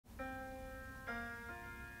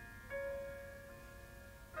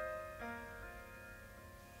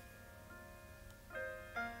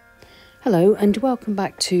Hello and welcome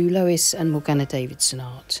back to Lois and Morgana Davidson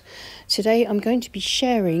Art. Today I'm going to be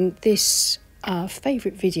sharing this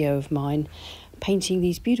favourite video of mine, painting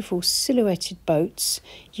these beautiful silhouetted boats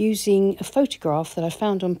using a photograph that I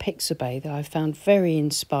found on Pixabay that I found very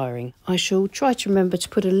inspiring. I shall try to remember to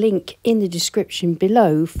put a link in the description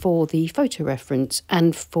below for the photo reference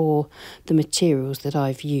and for the materials that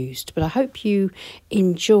I've used. But I hope you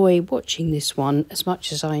enjoy watching this one as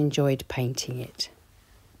much as I enjoyed painting it.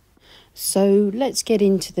 So let's get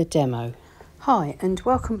into the demo. Hi and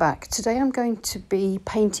welcome back. Today I'm going to be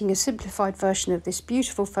painting a simplified version of this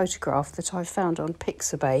beautiful photograph that I found on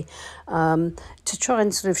Pixabay to try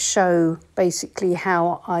and sort of show basically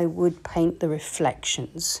how I would paint the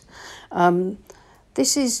reflections.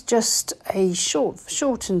 This is just a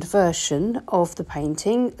shortened version of the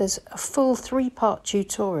painting. There's a full 3-part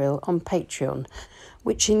tutorial on Patreon,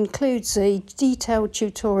 which includes a detailed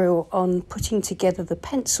tutorial on putting together the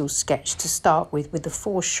pencil sketch to start with the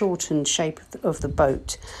foreshortened shape of the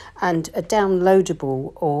boat, and a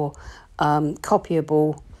downloadable or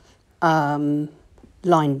copyable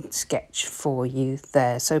line sketch for you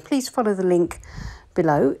there. So please follow the link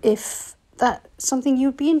below if that's something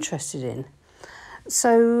you'd be interested in.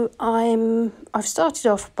 So I've started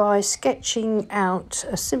off by sketching out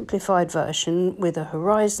a simplified version with a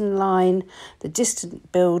horizon line, the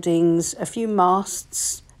distant buildings, a few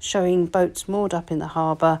masts showing boats moored up in the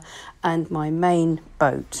harbour, and my main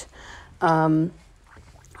boat. I'm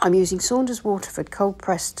using Saunders Waterford cold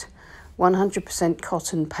pressed 100%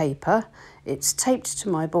 cotton paper. It's taped to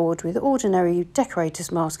my board with ordinary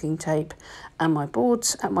decorator's masking tape, and my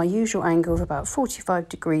board's at my usual angle of about 45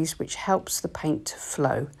 degrees, which helps the paint to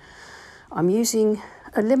flow. I'm using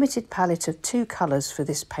a limited palette of 2 colours for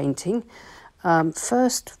this painting.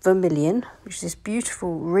 First, vermilion, which is this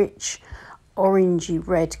beautiful, rich, orangey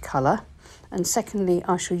red colour. And secondly,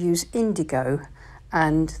 I shall use indigo.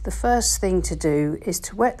 And the first thing to do is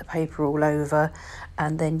to wet the paper all over,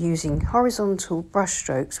 and then using horizontal brush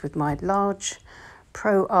strokes with my large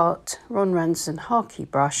Pro Art Ranson Hake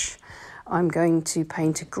brush, I'm going to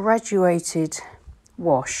paint a graduated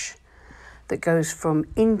wash that goes from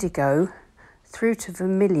indigo through to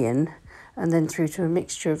vermilion, and then through to a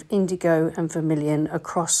mixture of indigo and vermilion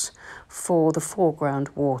across for the foreground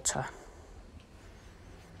water.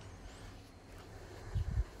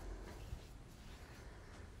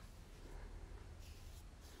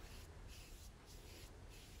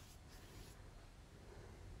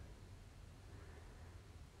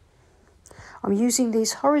 I'm using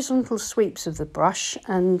these horizontal sweeps of the brush,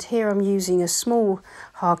 and here I'm using a small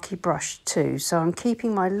Hake brush too. So I'm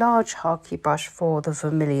keeping my large Hake brush for the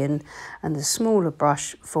vermilion and the smaller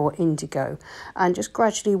brush for indigo, and just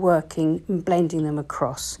gradually working and blending them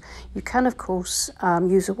across. You can of course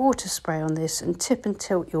use a water spray on this and tip and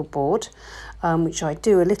tilt your board, which I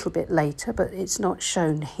do a little bit later, but it's not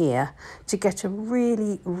shown here, to get a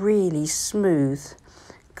really smooth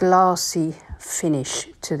glassy finish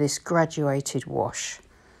to this graduated wash.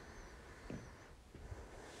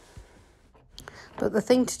 But the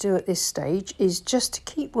thing to do at this stage is just to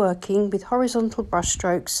keep working with horizontal brush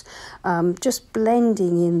strokes, just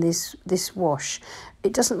blending in this wash.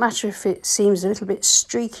 It doesn't matter if it seems a little bit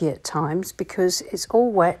streaky at times, because it's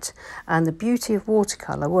all wet, and the beauty of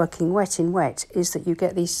watercolour working wet in wet is that you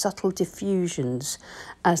get these subtle diffusions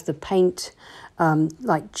as the paint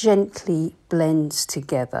like gently blends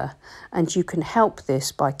together, and you can help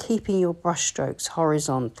this by keeping your brush strokes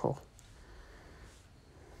horizontal.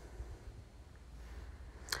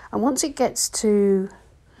 And once it gets to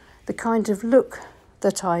the kind of look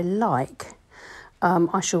that I like,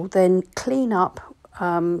 I shall then clean up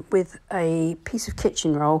with a piece of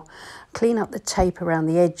kitchen roll, clean up the tape around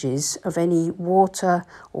the edges of any water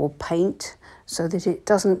or paint so that it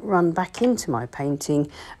doesn't run back into my painting,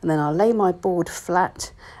 and then I'll lay my board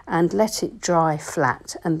flat and let it dry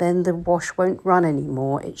flat, and then the wash won't run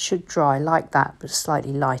anymore. It should dry like that, but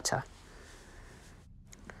slightly lighter.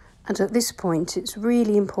 And at this point, it's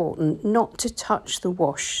really important not to touch the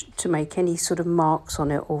wash to make any sort of marks on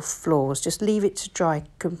it or flaws. Just leave it to dry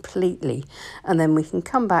completely, and then we can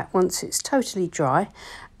come back once it's totally dry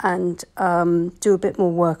and do a bit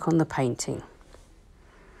more work on the painting.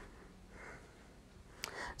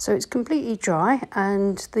 So it's completely dry,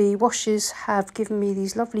 and the washes have given me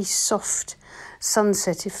these lovely soft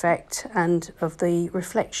sunset effect and of the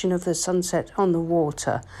reflection of the sunset on the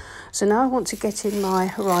water. So now I want to get in my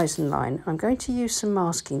horizon line. I'm going to use some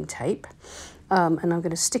masking tape, and I'm going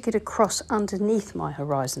to stick it across underneath my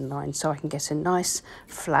horizon line so I can get a nice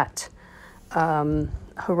flat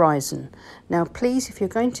horizon. Now please, if you're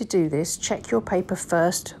going to do this, check your paper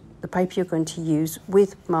first the paper you're going to use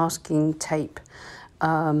with masking tape,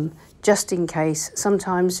 just in case.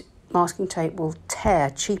 Sometimes masking tape will tear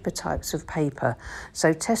cheaper types of paper,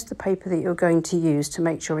 so test the paper that you're going to use to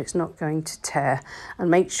make sure it's not going to tear, and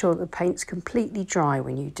make sure the paint's completely dry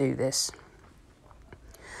when you do this.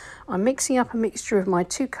 I'm mixing up a mixture of my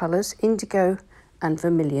two colours, indigo and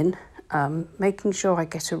vermilion, making sure I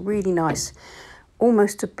get a really nice,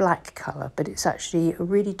 almost a black colour, but it's actually a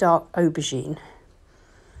really dark aubergine.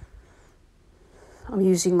 I'm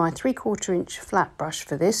using my 3/4 inch flat brush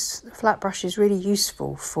for this. The flat brush is really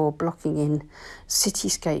useful for blocking in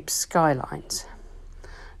cityscape skylines.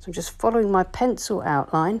 So I'm just following my pencil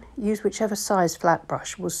outline. Use whichever size flat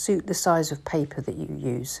brush will suit the size of paper that you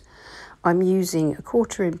use. I'm using a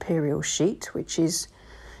 1/4 imperial sheet, which is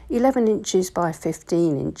 11 inches by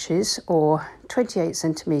 15 inches or 28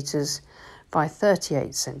 centimetres by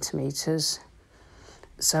 38 centimetres.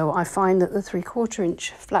 So I find that the 3/4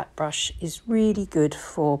 inch flat brush is really good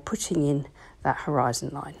for putting in that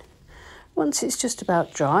horizon line. Once it's just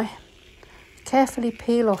about dry, carefully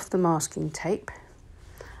peel off the masking tape,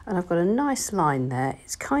 and I've got a nice line there.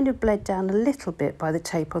 It's kind of bled down a little bit by the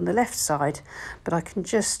tape on the left side, but I can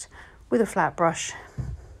just, with a flat brush,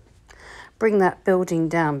 bring that building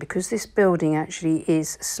down, because this building actually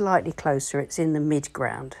is slightly closer. It's in the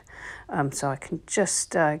mid-ground. So I can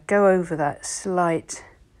just go over that slight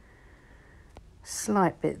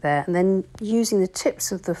bit there, and then using the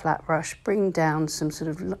tips of the flat brush, bring down some sort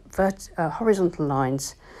of horizontal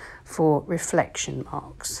lines for reflection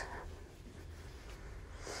marks.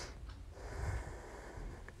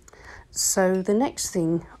 So the next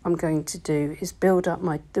thing I'm going to do is build up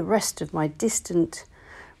the rest of my distant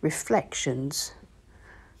reflections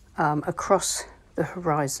across the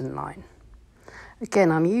horizon line.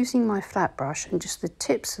 Again, I'm using my flat brush and just the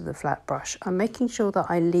tips of the flat brush. I'm making sure that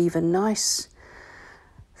I leave a nice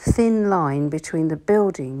thin line between the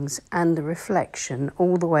buildings and the reflection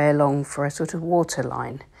all the way along for a sort of water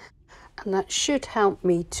line. And that should help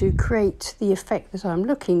me to create the effect that I'm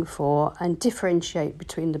looking for and differentiate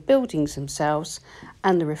between the buildings themselves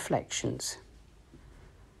and the reflections.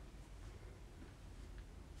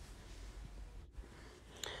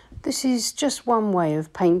 This is just one way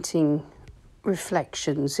of painting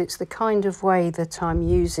reflections. It's the kind of way that I'm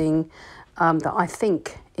using that I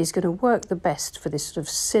think is going to work the best for this sort of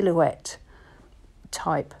silhouette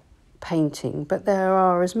type painting. But there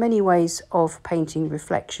are as many ways of painting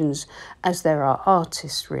reflections as there are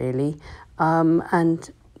artists, really,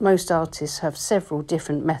 and most artists have several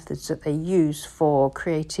different methods that they use for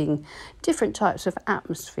creating different types of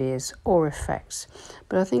atmospheres or effects.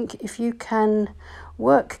 But I think if you can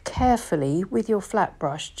work carefully with your flat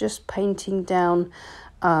brush, just painting down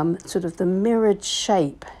sort of the mirrored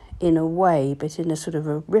shape in a way, but in a sort of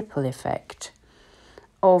a ripple effect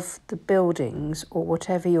of the buildings or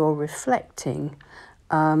whatever you're reflecting,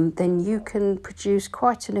 then you can produce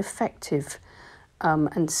quite an effective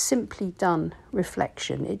and simply done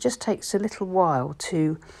reflection. It just takes a little while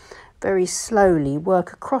to very slowly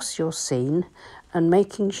work across your scene and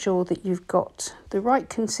making sure that you've got the right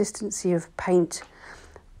consistency of paint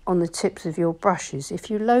on the tips of your brushes. If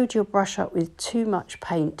you load your brush up with too much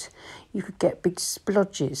paint, you could get big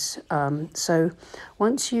splodges. So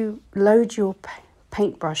once you load your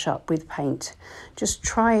paintbrush up with paint, just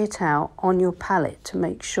try it out on your palette to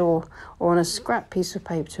make sure, or on a scrap piece of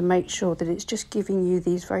paper, to make sure that it's just giving you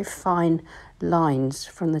these very fine lines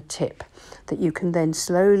from the tip that you can then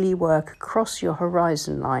slowly work across your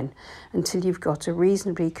horizon line until you've got a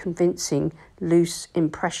reasonably convincing loose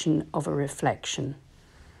impression of a reflection.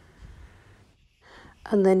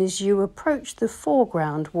 And then as you approach the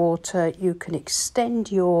foreground water, you can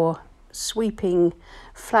extend your sweeping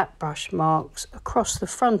flat brush marks across the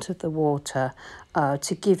front of the water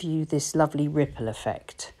to give you this lovely ripple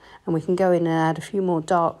effect. And we can go in and add a few more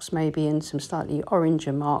darks maybe, and some slightly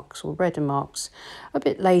oranger marks or redder marks a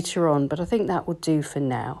bit later on, but I think that will do for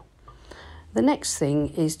now. The next thing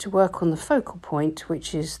is to work on the focal point,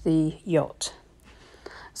 which is the yacht.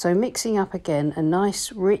 So mixing up again a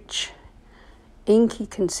nice rich inky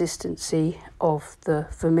consistency of the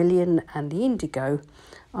vermilion and the indigo.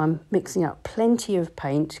 I'm mixing up plenty of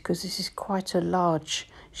paint because this is quite a large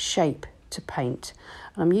shape to paint.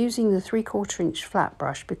 I'm using the 3/4 inch flat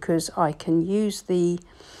brush because I can use the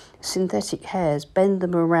synthetic hairs, bend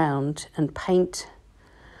them around and paint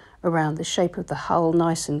around the shape of the hull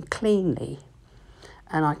nice and cleanly.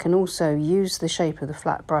 And I can also use the shape of the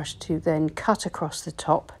flat brush to then cut across the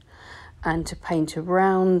top and to paint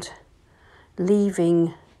around,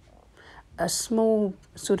 leaving a small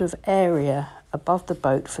sort of area above the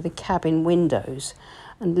boat for the cabin windows.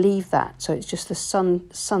 and leave that so it's just the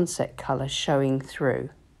sunset colour showing through.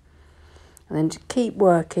 And then to keep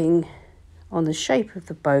working on the shape of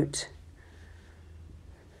the boat.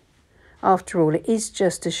 After all, it is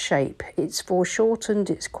just a shape. It's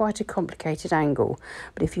foreshortened, it's quite a complicated angle.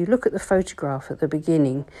 But if you look at the photograph at the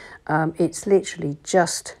beginning, it's literally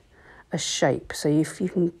just a shape. So if you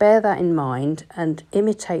can bear that in mind and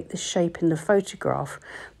imitate the shape in the photograph,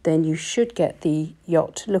 then you should get the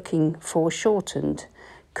yacht looking foreshortened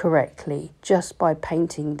correctly just by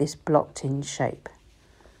painting this blocked in shape.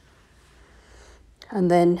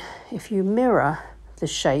 And then if you mirror the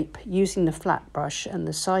shape using the flat brush and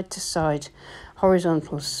the side-to-side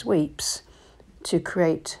horizontal sweeps to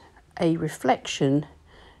create a reflection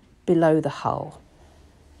below the hull.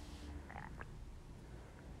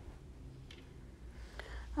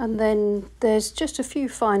 And then there's just a few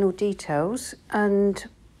final details, and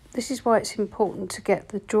this is why it's important to get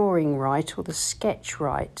the drawing right or the sketch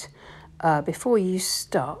right before you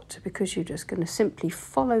start, because you're just going to simply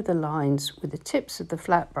follow the lines with the tips of the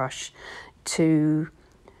flat brush to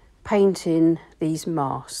paint in these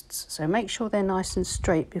masts. So make sure they're nice and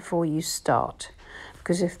straight before you start,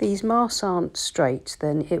 because if these masts aren't straight,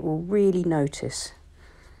 then it will really notice.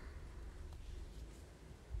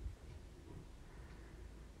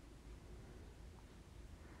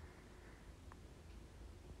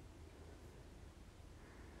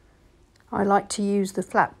 I like to use the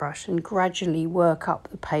flat brush and gradually work up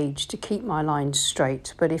the page to keep my lines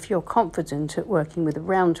straight, but if you're confident at working with a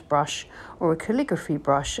round brush or a calligraphy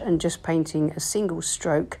brush and just painting a single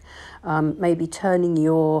stroke, maybe turning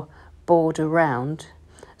your board around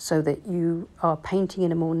so that you are painting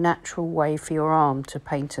in a more natural way for your arm to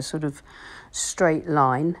paint a sort of straight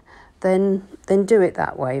line, then do it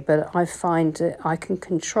that way. But I find that I can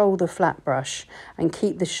control the flat brush and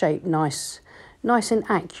keep the shape nice and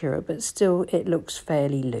accurate, but still it looks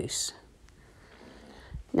fairly loose.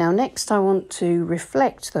 Now next I want to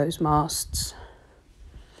reflect those masts.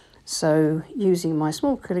 So using my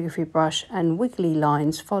small calligraphy brush and wiggly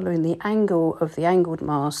lines following the angle of the angled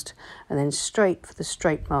mast and then straight for the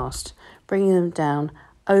straight mast, bringing them down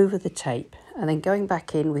over the tape and then going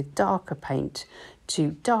back in with darker paint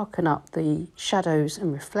to darken up the shadows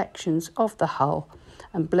and reflections of the hull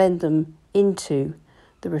and blend them into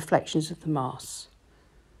the reflections of the masts.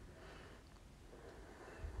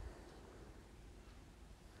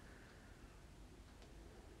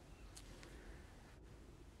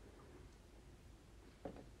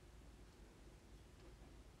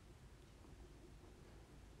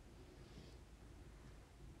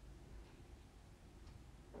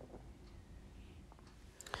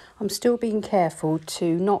 I'm still being careful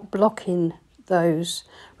to not block in those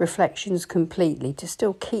reflections completely, to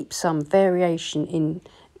still keep some variation in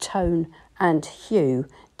tone and hue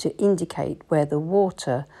to indicate where the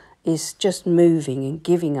water is just moving and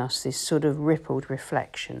giving us this sort of rippled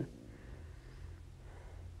reflection.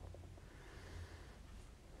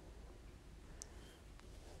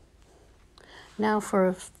 Now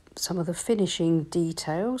for some of the finishing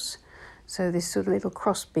details. So this sort of little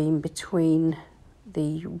crossbeam between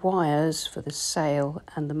the wires for the sail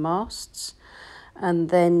and the masts, and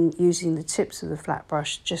then using the tips of the flat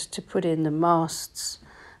brush just to put in the masts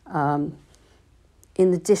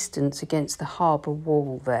in the distance against the harbour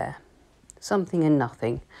wall there. Something and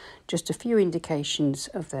nothing, just a few indications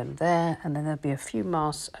of them there, and then there'll be a few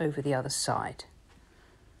masts over the other side.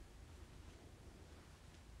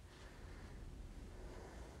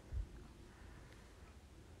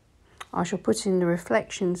 I shall put in the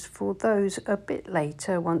reflections for those a bit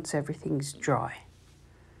later once everything's dry.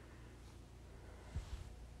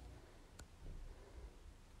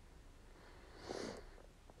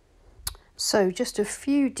 So just a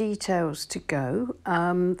few details to go.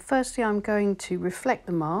 Firstly, I'm going to reflect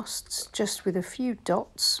the masts just with a few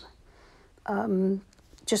dots,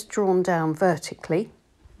 just drawn down vertically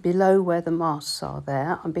below where the masts are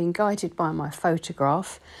there. I'm being guided by my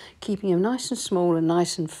photograph, keeping them nice and small and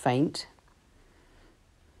nice and faint.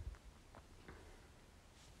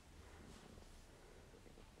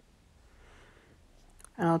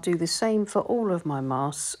 And I'll do the same for all of my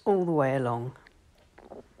masts all the way along.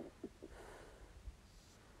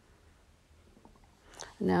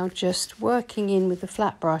 Now just working in with the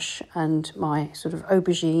flat brush and my sort of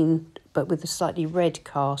aubergine, but with a slightly red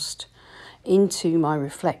cast, into my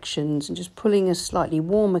reflections and just pulling a slightly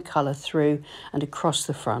warmer colour through and across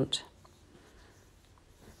the front.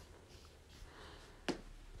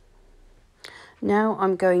 Now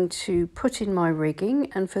I'm going to put in my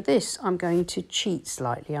rigging, and for this I'm going to cheat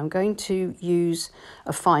slightly. I'm going to use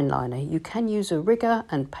a fine liner. You can use a rigger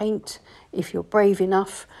and paint if you're brave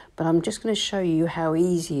enough, but I'm just going to show you how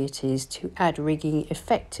easy it is to add rigging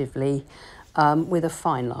effectively with a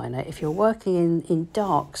fine liner. If you're working in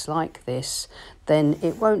darks like this, then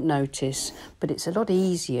it won't notice, but it's a lot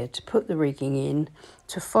easier to put the rigging in,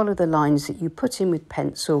 to follow the lines that you put in with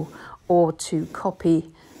pencil, or to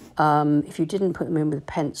copy, if you didn't put them in with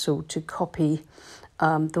pencil, to copy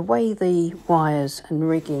the way the wires and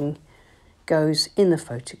rigging goes in the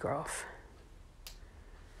photograph.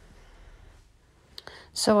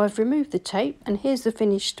 So I've removed the tape, and here's the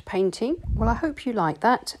finished painting. Well, I hope you like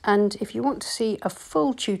that, and if you want to see a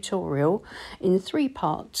full tutorial in 3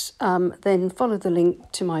 parts, then follow the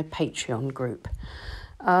link to my Patreon group.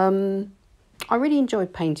 I really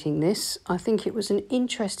enjoyed painting this. I think it was an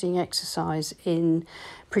interesting exercise in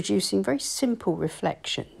producing very simple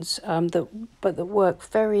reflections but that work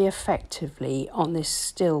very effectively on this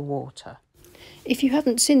still water. If you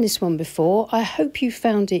haven't seen this one before, I hope you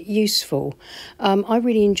found it useful. I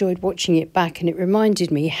really enjoyed watching it back, and it reminded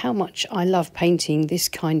me how much I love painting this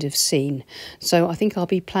kind of scene. So I think I'll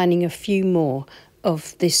be planning a few more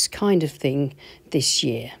of this kind of thing this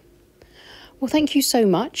year. Well, thank you so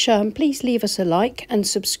much. Please leave us a like and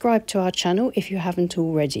subscribe to our channel if you haven't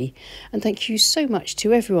already. And thank you so much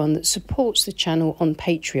to everyone that supports the channel on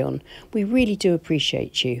Patreon. We really do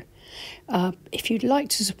appreciate you. If you'd like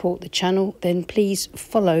to support the channel, then please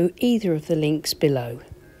follow either of the links below.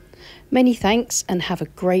 Many thanks and have a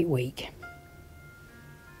great week.